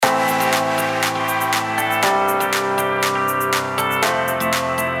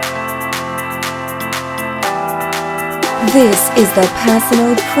This is the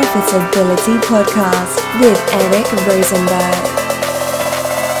Personal Profitability Podcast with Eric Rosenberg.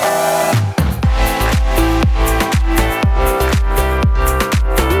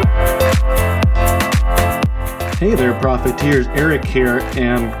 Hey there, profiteers. Eric here,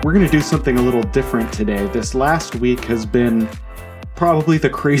 and we're going to do something a little different today. This last week has been probably the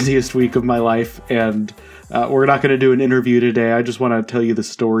craziest week of my life, and we're not going to do an interview today. I just want to tell you the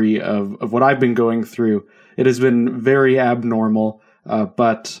story of what I've been going through. It has been very abnormal,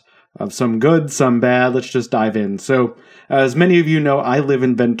 but some good, some bad. Let's just dive in. So, as many of you know, I live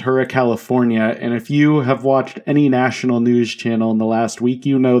in Ventura, California, and if you have watched any national news channel in the last week,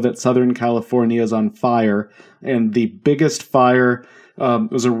 you know that Southern California is on fire, and the biggest fire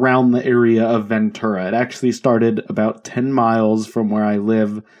was around the area of Ventura. It actually started about 10 miles from where I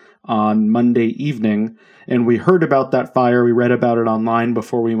live on Monday evening, and we heard about that fire. We read about it online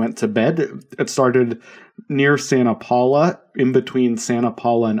before we went to bed. It started near Santa Paula, in between Santa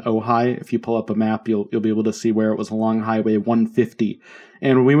Paula and Ojai. If you pull up a map, you'll be able to see where it was along Highway 150.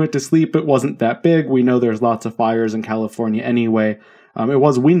 And when we went to sleep, it wasn't that big. We know there's lots of fires in California anyway. It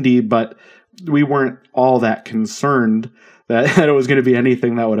was windy, but we weren't all that concerned that it was going to be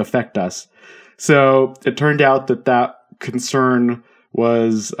anything that would affect us. So it turned out that concern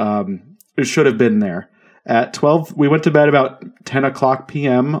was, it should have been there. At 12, we went to bed about 10 o'clock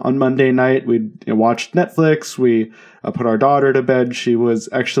p.m. on Monday night. We watched Netflix. We put our daughter to bed. She was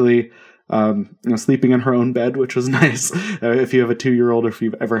actually sleeping in her own bed, which was nice. If you have a 2-year-old, or if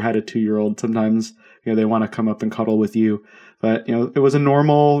you've ever had a 2-year-old, sometimes they want to come up and cuddle with you. But it was a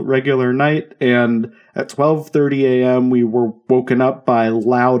normal, regular night. And at 12:30 a.m., we were woken up by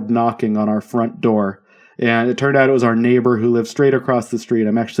loud knocking on our front door. And it turned out it was our neighbor who lives straight across the street.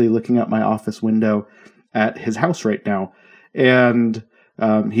 I'm actually looking out my office window at his house right now. And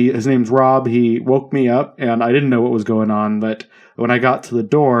his name's Rob. He woke me up, and I didn't know what was going on. But when I got to the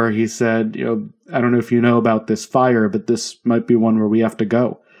door, he said, I don't know if you know about this fire, but this might be one where we have to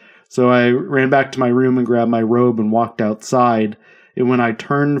go. So I ran back to my room and grabbed my robe and walked outside. And when I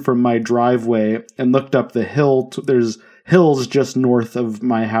turned from my driveway and looked up the hill, there's hills just north of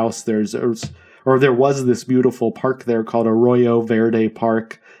my house. There was this beautiful park there called Arroyo Verde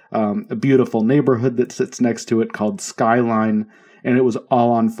Park. A beautiful neighborhood that sits next to it called Skyline, and it was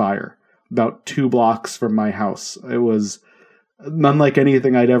all on fire, about 2 blocks from my house. It was unlike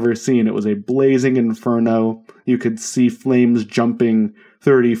anything I'd ever seen. It was a blazing inferno. You could see flames jumping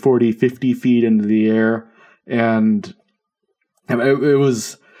 30, 40, 50 feet into the air, and it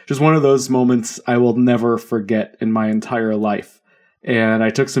was just one of those moments I will never forget in my entire life. And I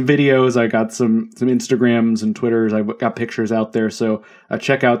took some videos, I got some Instagrams and Twitters, I got pictures out there, so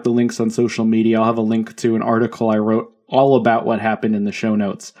check out the links on social media. I'll have a link to an article I wrote all about what happened in the show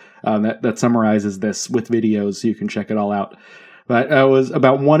notes that summarizes this with videos, so you can check it all out. But it was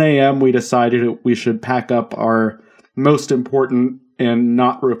about 1 a.m. we decided we should pack up our most important and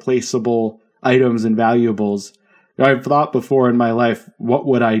not replaceable items and valuables. I've thought before in my life, what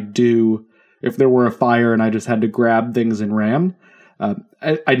would I do if there were a fire and I just had to grab things and ran?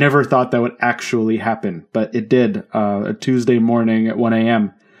 I never thought that would actually happen, but it did, a Tuesday morning at 1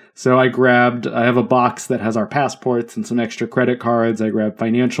 a.m. So I have a box that has our passports and some extra credit cards. I grabbed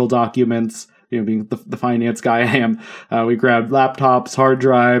financial documents, being the finance guy I am. We grabbed laptops, hard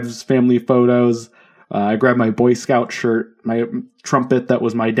drives, family photos. I grabbed my Boy Scout shirt, my trumpet that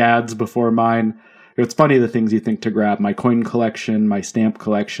was my dad's before mine. It's funny the things you think to grab. My coin collection, my stamp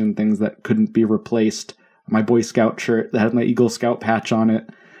collection, things that couldn't be replaced. My Boy Scout shirt that had my Eagle Scout patch on it.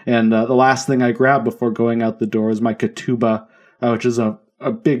 And the last thing I grabbed before going out the door was my ketubah, which is a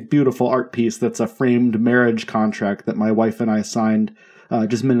big, beautiful art piece that's a framed marriage contract that my wife and I signed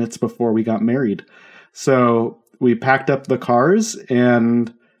just minutes before we got married. So we packed up the cars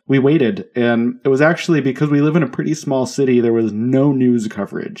and we waited. And it was actually because we live in a pretty small city, there was no news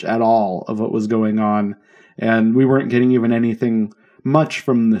coverage at all of what was going on. And we weren't getting even anything much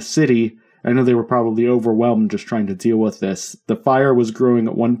from the city. I know they were probably overwhelmed just trying to deal with this. The fire was growing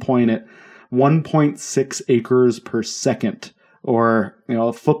at one point at 1.6 acres per second, or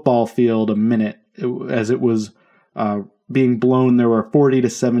a football field a minute. As it was being blown, there were 40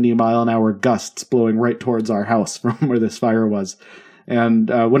 to 70 mile an hour gusts blowing right towards our house from where this fire was. And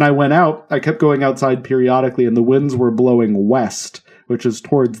when I went out, I kept going outside periodically, and the winds were blowing west, which is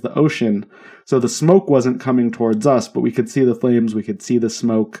towards the ocean. So the smoke wasn't coming towards us, but we could see the flames, we could see the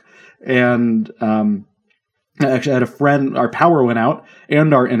smoke. And I actually had a friend, our power went out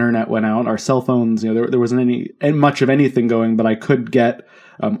and our internet went out, our cell phones, there wasn't much of anything going, but I could get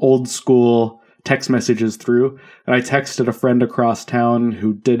old school text messages through. And I texted a friend across town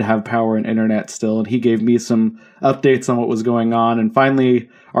who did have power and internet still, and he gave me some updates on what was going on. And finally,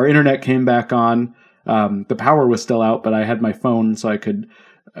 our internet came back on. The power was still out, but I had my phone, so I could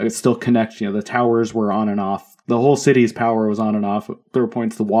still connect. The towers were on and off. The whole city's power was on and off. There were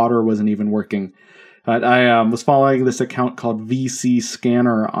points the water wasn't even working. But I was following this account called VC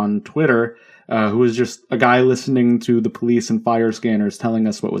Scanner on Twitter, who was just a guy listening to the police and fire scanners telling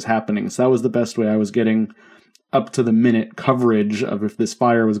us what was happening. So that was the best way I was getting up to the minute coverage of if this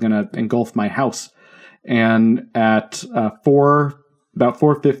fire was going to engulf my house. And at about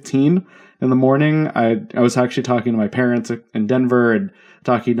 4:15 in the morning, I was actually talking to my parents in Denver and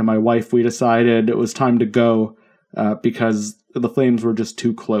talking to my wife. We decided it was time to go because the flames were just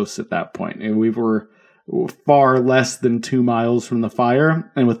too close at that point. And we were far less than 2 miles from the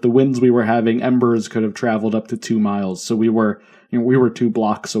fire. And with the winds we were having, embers could have traveled up to 2 miles. So we were 2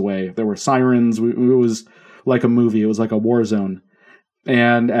 blocks away. There were sirens. It was like a movie. It was like a war zone.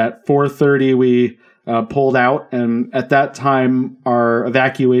 And at 4:30, we pulled out. And at that time, our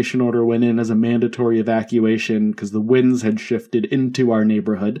evacuation order went in as a mandatory evacuation because the winds had shifted into our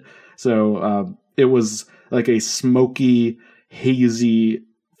neighborhood. So it was like a smoky, hazy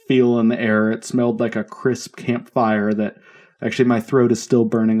feel in the air. It smelled like a crisp campfire that actually my throat is still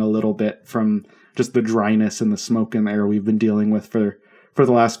burning a little bit from just the dryness and the smoke in the air we've been dealing with for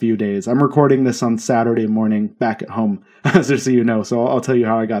the last few days. I'm recording this on Saturday morning back at home, just so you know. So I'll tell you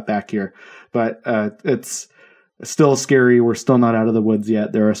how I got back here. But it's still scary. We're still not out of the woods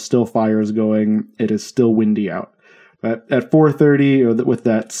yet. There are still fires going. It is still windy out. But at 4:30, with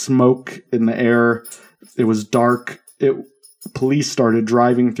that smoke in the air, it was dark. Police started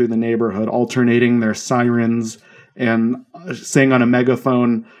driving through the neighborhood, alternating their sirens and saying on a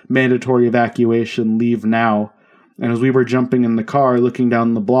megaphone, mandatory evacuation, leave now. And as we were jumping in the car, looking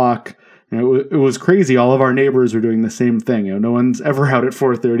down the block, it was crazy. All of our neighbors were doing the same thing. No one's ever out at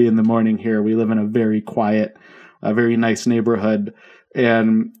 4:30 in the morning here. We live in a very quiet, very nice neighborhood.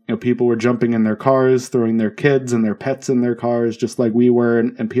 And people were jumping in their cars, throwing their kids and their pets in their cars, just like we were,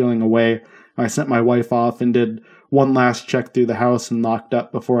 and peeling away. I sent my wife off and did one last check through the house and locked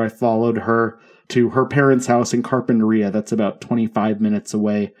up before I followed her to her parents' house in Carpinteria. That's about 25 minutes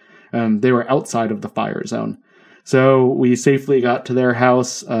away. They were outside of the fire zone. So we safely got to their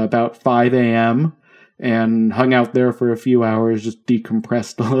house about 5 a.m. and hung out there for a few hours, just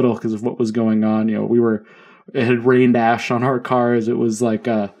decompressed a little because of what was going on. It had rained ash on our cars. It was like,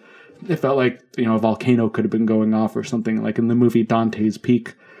 it felt like, a volcano could have been going off or something like in the movie Dante's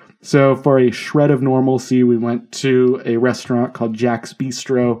Peak. So for a shred of normalcy, we went to a restaurant called Jack's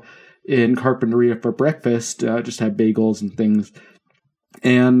Bistro in Carpinteria for breakfast, just had bagels and things.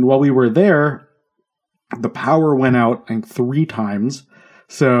 And while we were there, the power went out, I think, 3 times.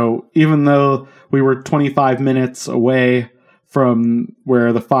 So even though we were 25 minutes away from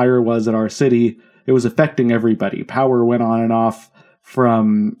where the fire was at our city, it was affecting everybody. Power went on and off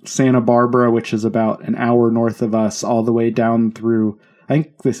from Santa Barbara, which is about an hour north of us, all the way down through, I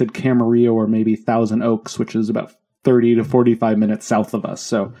think they said Camarillo or maybe Thousand Oaks, which is about 30 to 45 minutes south of us.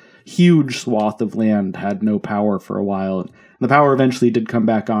 So huge swath of land had no power for a while. And the power eventually did come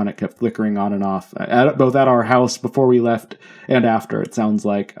back on. It kept flickering on and off, both at our house before we left and after, it sounds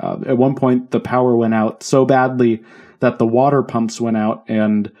like. At one point, the power went out so badly that the water pumps went out,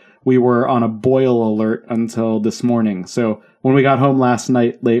 and we were on a boil alert until this morning. So when we got home last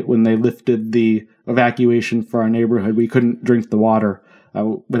night late, when they lifted the evacuation for our neighborhood, we couldn't drink the water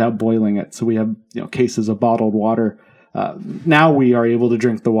without boiling it. So we have cases of bottled water. Now we are able to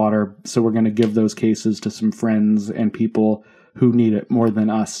drink the water, so we're going to give those cases to some friends and people who need it more than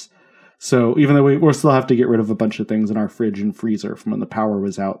us. So even though we'll still have to get rid of a bunch of things in our fridge and freezer from when the power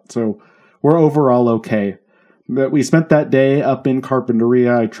was out. So we're overall okay. But we spent that day up in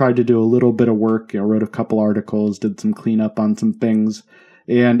Carpinteria. I tried to do a little bit of work, wrote a couple articles, did some cleanup on some things.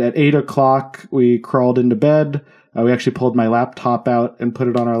 And at 8 o'clock, we crawled into bed. We actually pulled my laptop out and put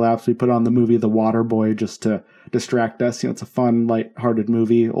it on our laps. We put on the movie The Waterboy just to distract us. It's a fun, light-hearted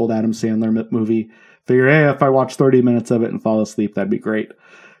movie, old Adam Sandler movie. Figure, hey, if I watch 30 minutes of it and fall asleep, that'd be great.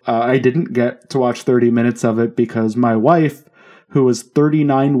 I didn't get to watch 30 minutes of it because my wife, who was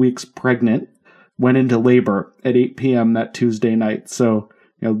 39 weeks pregnant, went into labor at 8 p.m. that Tuesday night. So,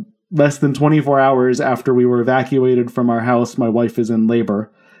 less than 24 hours after we were evacuated from our house, my wife is in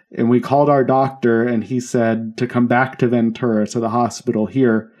labor. And we called our doctor, and he said to come back to Ventura, to the hospital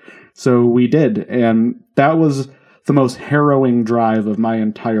here. So we did. And that was the most harrowing drive of my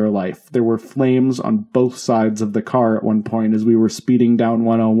entire life. There were flames on both sides of the car at one point as we were speeding down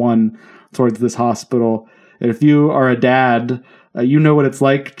 101 towards this hospital. And if you are a dad you know what it's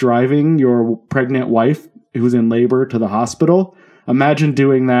like driving your pregnant wife who's in labor to the hospital. Imagine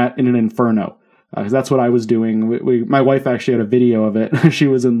doing that in an inferno. Because that's what I was doing. My wife actually had a video of it. She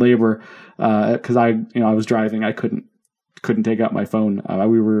was in labor because I was driving. I couldn't take out my phone.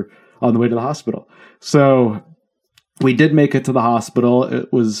 We were on the way to the hospital. So we did make it to the hospital.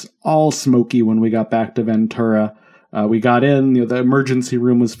 It was all smoky when we got back to Ventura. We got in. The emergency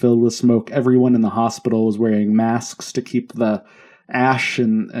room was filled with smoke. Everyone in the hospital was wearing masks to keep the ash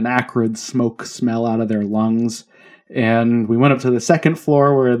and acrid smoke smell out of their lungs. And we went up to the second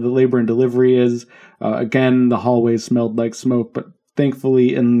floor where the labor and delivery is. Again, the hallway smelled like smoke, but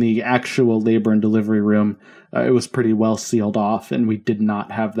thankfully in the actual labor and delivery room, it was pretty well sealed off, and we did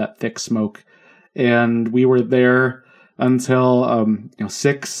not have that thick smoke. And we were there until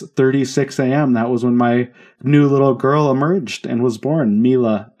 6:36 a.m. That was when my new little girl emerged and was born.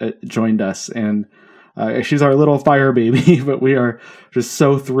 Mila joined us, and she's our little fire baby, but we are just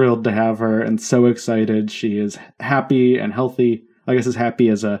so thrilled to have her and so excited. She is happy and healthy. I guess as happy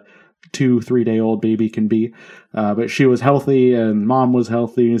as a 2-3-day-old baby can be. But she was healthy and mom was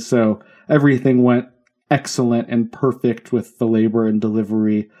healthy. So everything went excellent and perfect with the labor and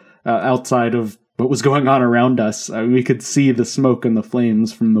delivery outside of what was going on around us. We could see the smoke and the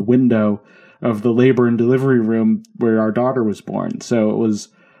flames from the window of the labor and delivery room where our daughter was born. So it was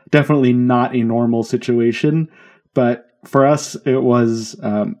definitely not a normal situation, but for us, it was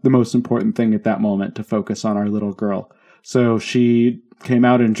the most important thing at that moment to focus on our little girl. So she came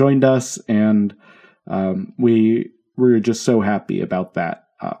out and joined us, and we were just so happy about that.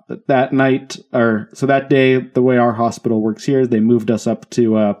 But that night, that day, the way our hospital works here is they moved us up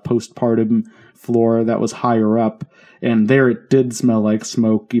to a postpartum floor that was higher up, and there it did smell like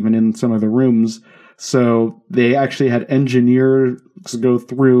smoke, even in some of the rooms. So they actually had engineers go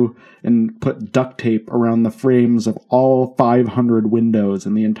through and put duct tape around the frames of all 500 windows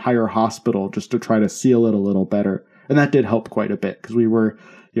in the entire hospital just to try to seal it a little better. And that did help quite a bit because we were,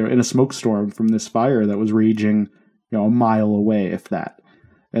 in a smoke storm from this fire that was raging, a mile away, if that.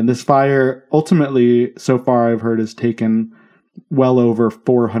 And this fire, ultimately, so far I've heard, has taken well over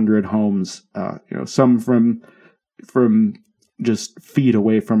 400 homes. Some from just feet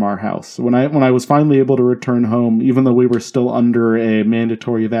away from our house. When I was finally able to return home, even though we were still under a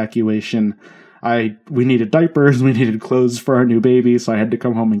mandatory evacuation, we needed diapers, we needed clothes for our new baby, so I had to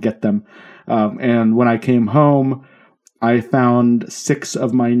come home and get them. And when I came home, I found 6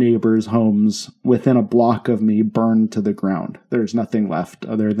 of my neighbors' homes within a block of me burned to the ground. There's nothing left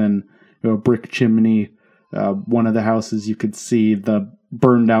other than a brick chimney. One of the houses, you could see the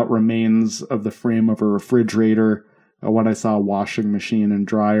burned out remains of the frame of a refrigerator. When I saw a washing machine and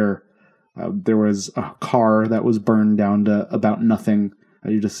dryer, there was a car that was burned down to about nothing.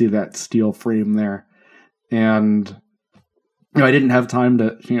 You just see that steel frame there. And I didn't have time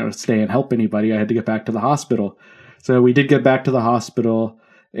to stay and help anybody. I had to get back to the hospital. So we did get back to the hospital,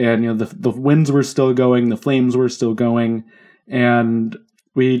 and the winds were still going, the flames were still going, and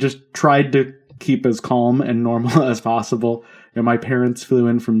we just tried to keep as calm and normal as possible. My parents flew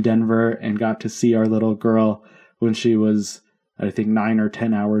in from Denver and got to see our little girl when she was, I think, 9 or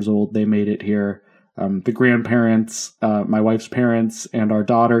 10 hours old. They made it here. The grandparents, my wife's parents, and our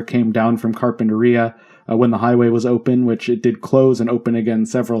daughter came down from Carpinteria when the highway was open, which it did close and open again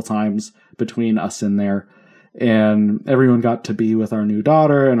several times between us and there. And everyone got to be with our new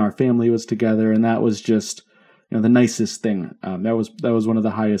daughter, and our family was together, and that was just the nicest thing. That was one of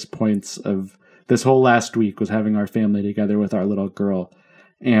the highest points of this whole last week, was having our family together with our little girl.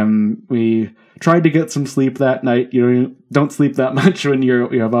 And we tried to get some sleep that night. You don't sleep that much when you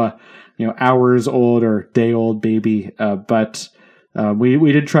have a hours old or day old baby, but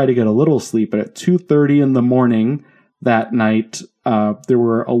we did try to get a little sleep. But at 2:30 in the morning that night, there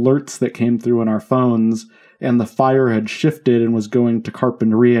were alerts that came through on our phones, and the fire had shifted and was going to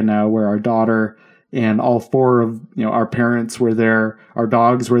Carpinteria now, where our daughter and all 4 of our parents were there. Our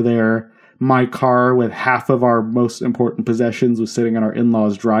dogs were there. My car with half of our most important possessions was sitting in our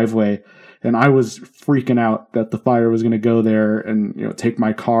in-laws' driveway. And I was freaking out that the fire was going to go there and take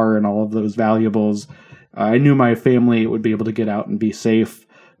my car and all of those valuables. I knew my family would be able to get out and be safe,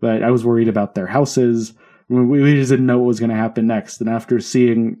 but I was worried about their houses. We just didn't know what was going to happen next. And after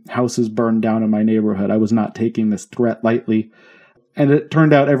seeing houses burn down in my neighborhood, I was not taking this threat lightly. And it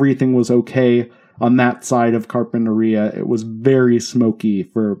turned out everything was okay on that side of Carpinteria. It was very smoky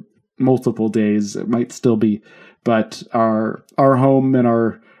for multiple days. It might still be, but our home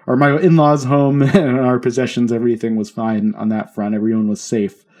and my in-laws' home and our possessions, everything was fine on that front. Everyone was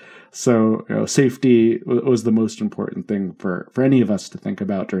safe. So safety was the most important thing for any of us to think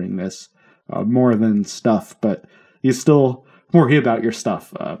about during this. More than stuff, but you still worry about your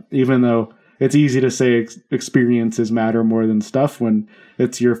stuff. Even though it's easy to say experiences matter more than stuff, when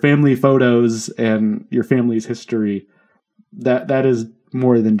it's your family photos and your family's history, that is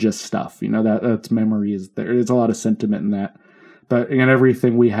more than just stuff. That's memories. There's a lot of sentiment in that. But again,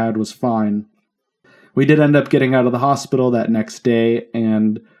 everything we had was fine. We did end up getting out of the hospital that next day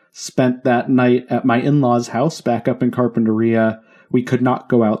and spent that night at my in-laws' house back up in Carpinteria. We could not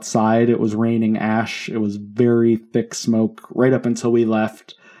go outside. It was raining ash. It was very thick smoke right up until we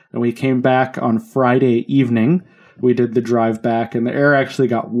left. And we came back on Friday evening. We did the drive back, and the air actually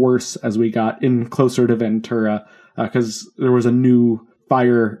got worse as we got in closer to Ventura because there was a new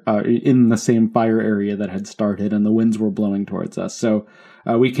fire in the same fire area that had started, and the winds were blowing towards us. So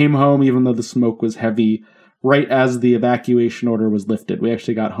we came home, even though the smoke was heavy, right as the evacuation order was lifted. We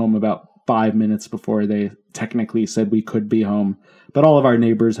actually got home about 5 minutes before they technically said we could be home. But all of our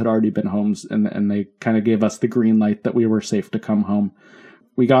neighbors had already been home, and they kind of gave us the green light that we were safe to come home.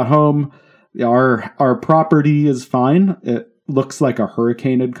 We got home. Our property is fine. It looks like a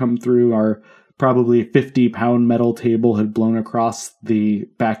hurricane had come through. Our probably 50-pound metal table had blown across the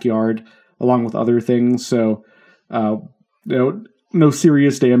backyard, along with other things. So, no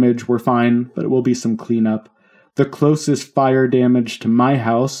serious damage. We're fine, but it will be some cleanup. The closest fire damage to my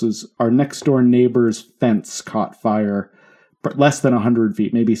house is our next door neighbor's fence caught fire, but less than 100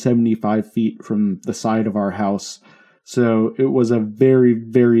 feet, maybe 75 feet from the side of our house. So it was a very,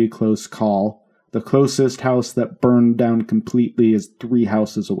 very close call. The closest house that burned down completely is 3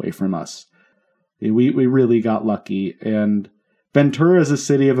 houses away from us. We really got lucky. And Ventura is a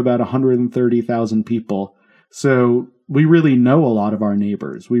city of about 130,000 people. So we really know a lot of our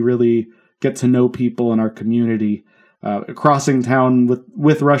neighbors. We really get to know people in our community. Crossing town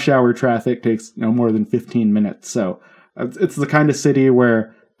with rush hour traffic takes more than 15 minutes. So it's the kind of city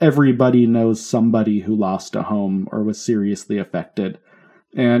where everybody knows somebody who lost a home or was seriously affected.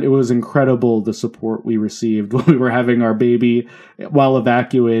 And it was incredible the support we received when we were having our baby while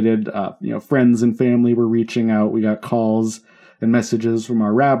evacuated. Friends and family were reaching out. We got calls and messages from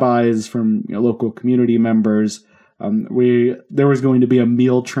our rabbis, from local community members. There was going to be a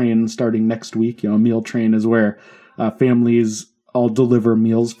meal train starting next week. A meal train is where families all deliver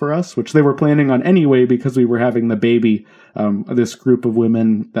meals for us, which they were planning on anyway because we were having the baby. This group of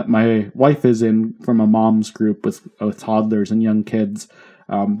women that my wife is in, from a mom's group with toddlers and young kids,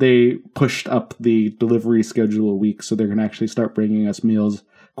 they pushed up the delivery schedule a week, so they're going to actually start bringing us meals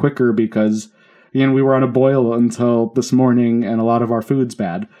quicker because, we were on a boil until this morning and a lot of our food's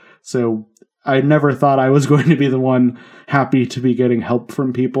bad. So I never thought I was going to be the one happy to be getting help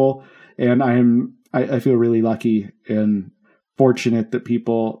from people. And I feel really lucky and fortunate that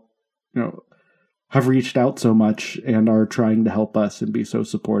people, have reached out so much and are trying to help us and be so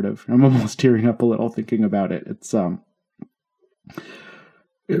supportive. I'm almost tearing up a little thinking about it. It's,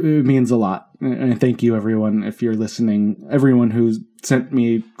 it means a lot. And thank you, everyone, if you're listening, everyone who's sent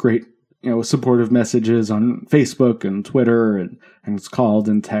me great, supportive messages on Facebook and Twitter and it's called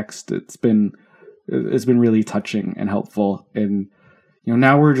and text. It's been really touching and helpful. And,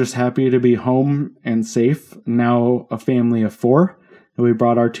 now we're just happy to be home and safe. Now a family of 4. And we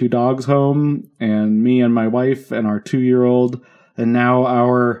brought our 2 dogs home, and me and my wife and our 2-year-old. And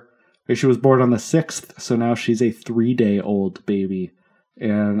now she was born on the 6th. So now she's a 3-day-old baby.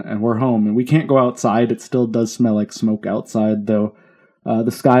 And we're home, and we can't go outside. It still does smell like smoke outside, though.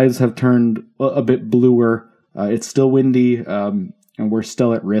 The skies have turned a bit bluer. It's still windy, and we're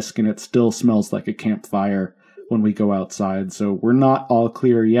still at risk, and it still smells like a campfire when we go outside. So we're not all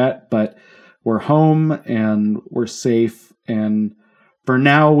clear yet, but we're home and we're safe. And for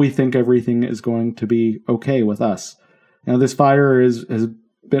now, we think everything is going to be okay with us. Now, this fire has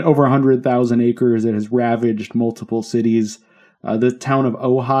been over 100,000 acres. It has ravaged multiple cities. The town of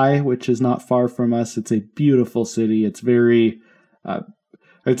Ojai, which is not far from us, it's a beautiful city. It's very,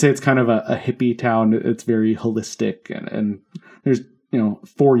 I'd say it's kind of a hippie town. It's very holistic, and there's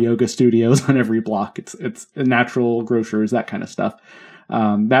 4 yoga studios on every block. It's natural grocers, that kind of stuff.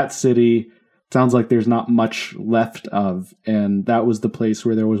 That city sounds like there's not much left of, and that was the place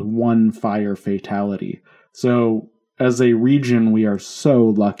where there was 1 fire fatality. So as a region, we are so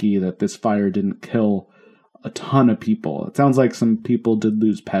lucky that this fire didn't kill a ton of people. It sounds like some people did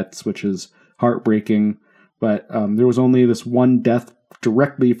lose pets, which is heartbreaking, but there was only this 1 death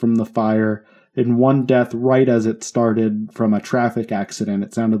directly from the fire and 1 death right as it started from a traffic accident.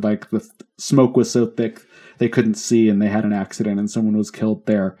 It sounded like the smoke was so thick they couldn't see, and they had an accident and someone was killed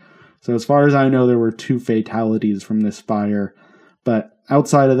there. So as far as I know, there were 2 fatalities from this fire, but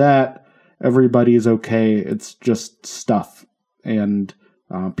outside of that, everybody's okay. It's just stuff and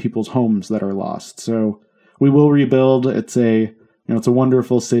people's homes that are lost. So we will rebuild. It's a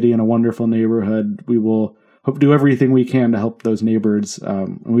wonderful city and a wonderful neighborhood. We will hope to do everything we can to help those neighbors.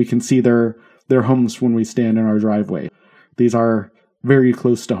 And we can see their homes when we stand in our driveway. These are very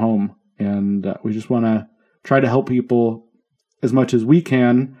close to home, and we just want to try to help people as much as we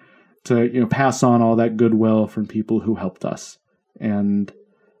can to pass on all that goodwill from people who helped us. And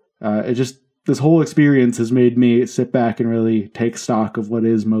this whole experience has made me sit back and really take stock of what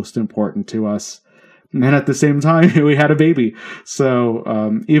is most important to us. And at the same time, we had a baby.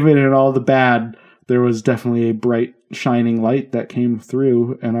 So even in all the bad, there was definitely a bright, shining light that came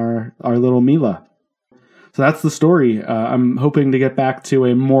through in our little Mila. So that's the story. I'm hoping to get back to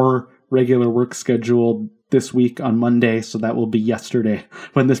a more regular work schedule this week on Monday. So that will be yesterday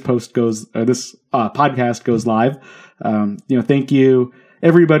when this podcast goes live. Thank you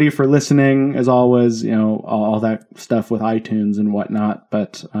everybody for listening. As always, all that stuff with iTunes and whatnot.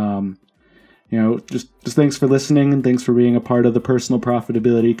 But just thanks for listening, and thanks for being a part of the personal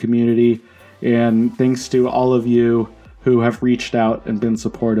profitability community. And thanks to all of you who have reached out and been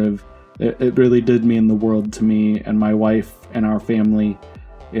supportive. It really did mean the world to me and my wife and our family.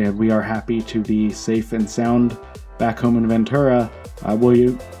 And we are happy to be safe and sound back home in Ventura.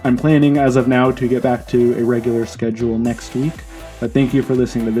 I'm planning as of now to get back to a regular schedule next week. But thank you for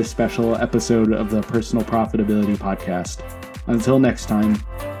listening to this special episode of the Personal Profitability Podcast. Until next time,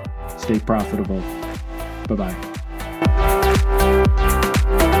 stay profitable. Bye-bye.